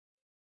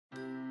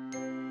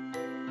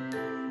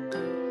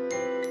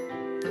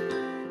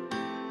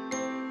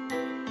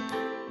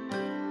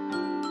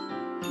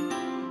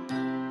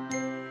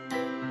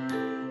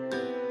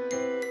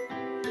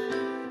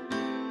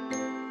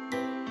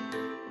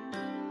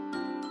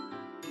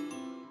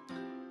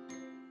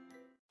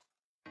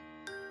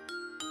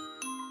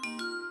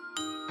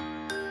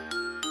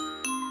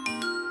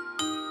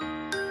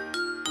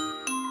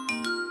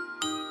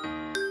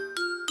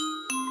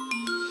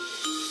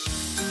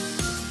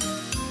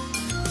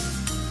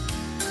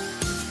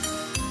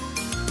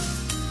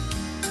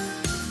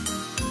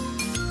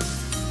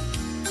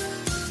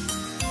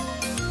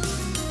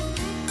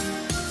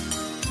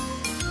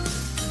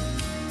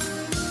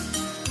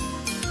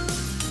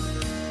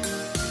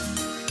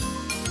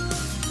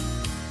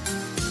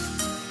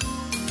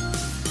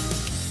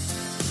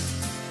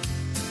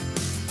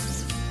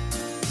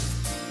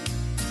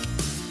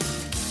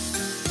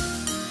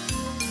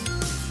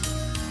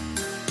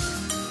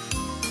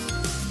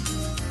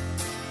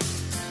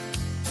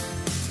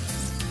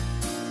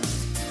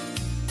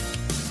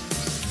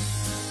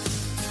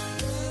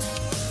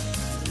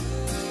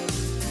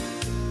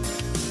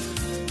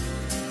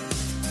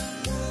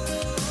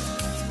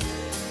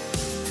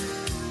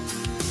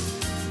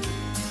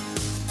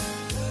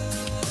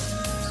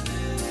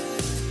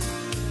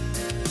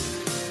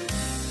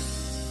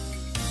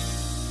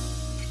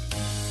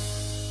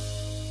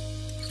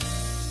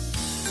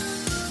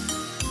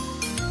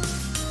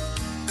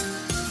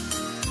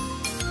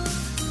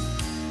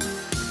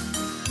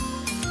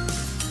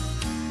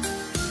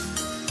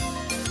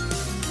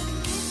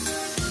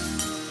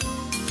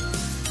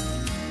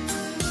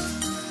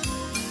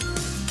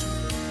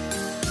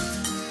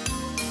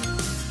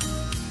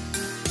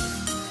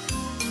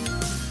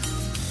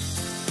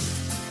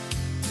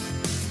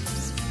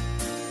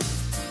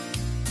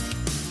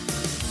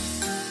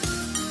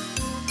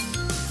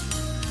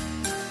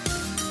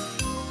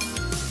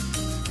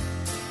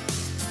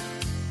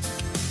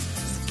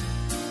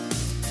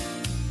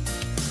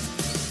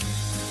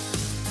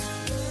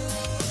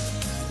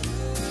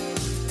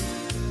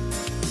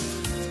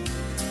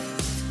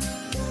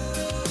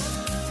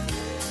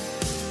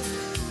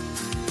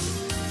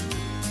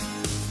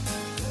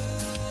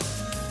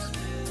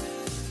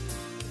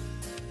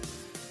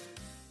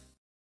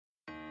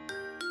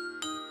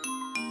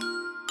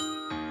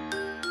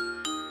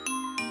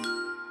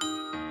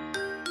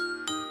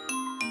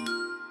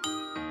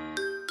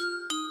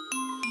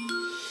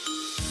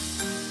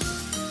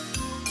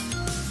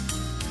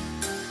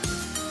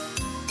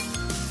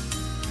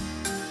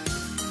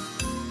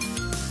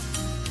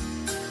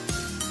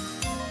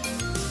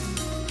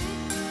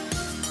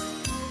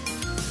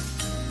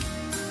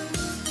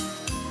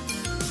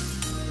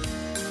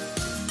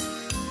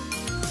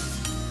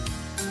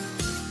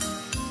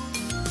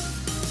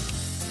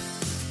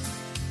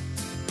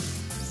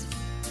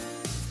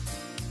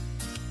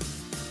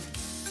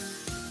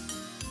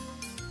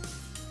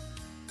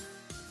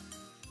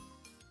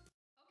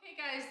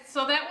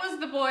so that was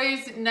the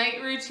boys'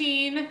 night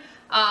routine,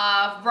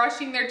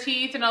 brushing their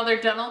teeth and all their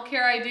dental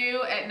care I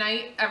do at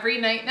night, every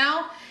night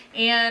now.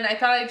 And I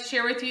thought I'd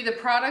share with you the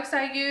products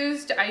I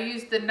used. I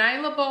used the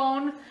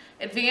Nylabone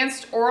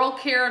Advanced Oral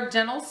Care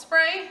Dental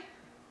Spray.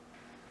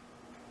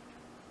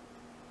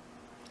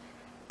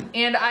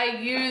 And I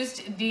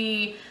used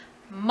the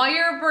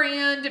Meyer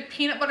brand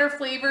peanut butter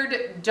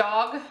flavored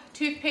dog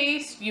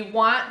toothpaste. You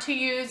want to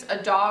use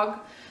a dog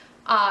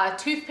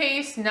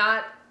toothpaste,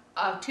 not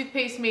a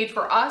toothpaste made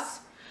for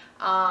us.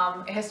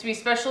 It has to be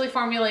specially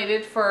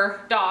formulated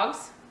for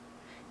dogs.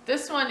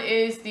 This one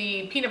is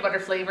the peanut butter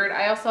flavored.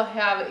 I also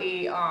have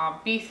a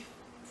beef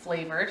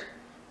flavored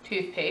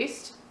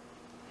toothpaste.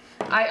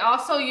 I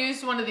also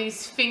used one of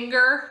these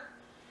finger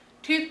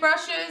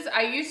toothbrushes.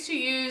 I used to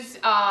use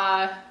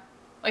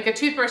like a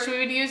toothbrush we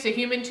would use, a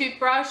human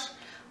toothbrush,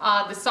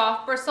 the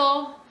soft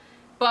bristle,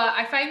 but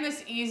I find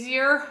this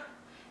easier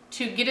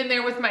to get in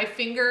there with my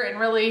finger and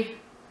really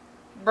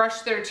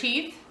brush their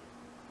teeth.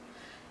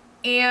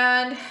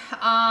 And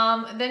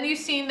then you've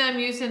seen them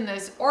using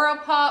this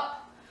OraPup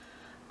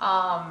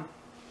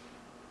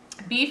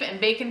beef and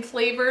bacon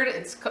flavored.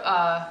 It's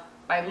by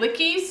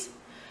Lickies.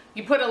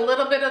 You put a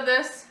little bit of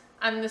this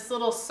on this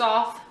little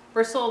soft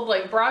bristled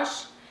like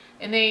brush,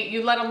 and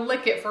you let them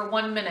lick it for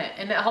 1 minute,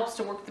 and it helps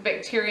to work the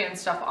bacteria and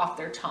stuff off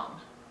their tongue.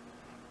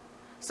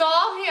 So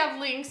I'll have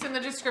links in the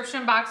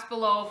description box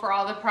below for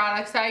all the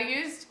products I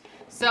used.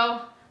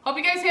 So hope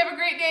you guys have a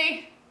great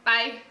day.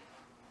 Bye.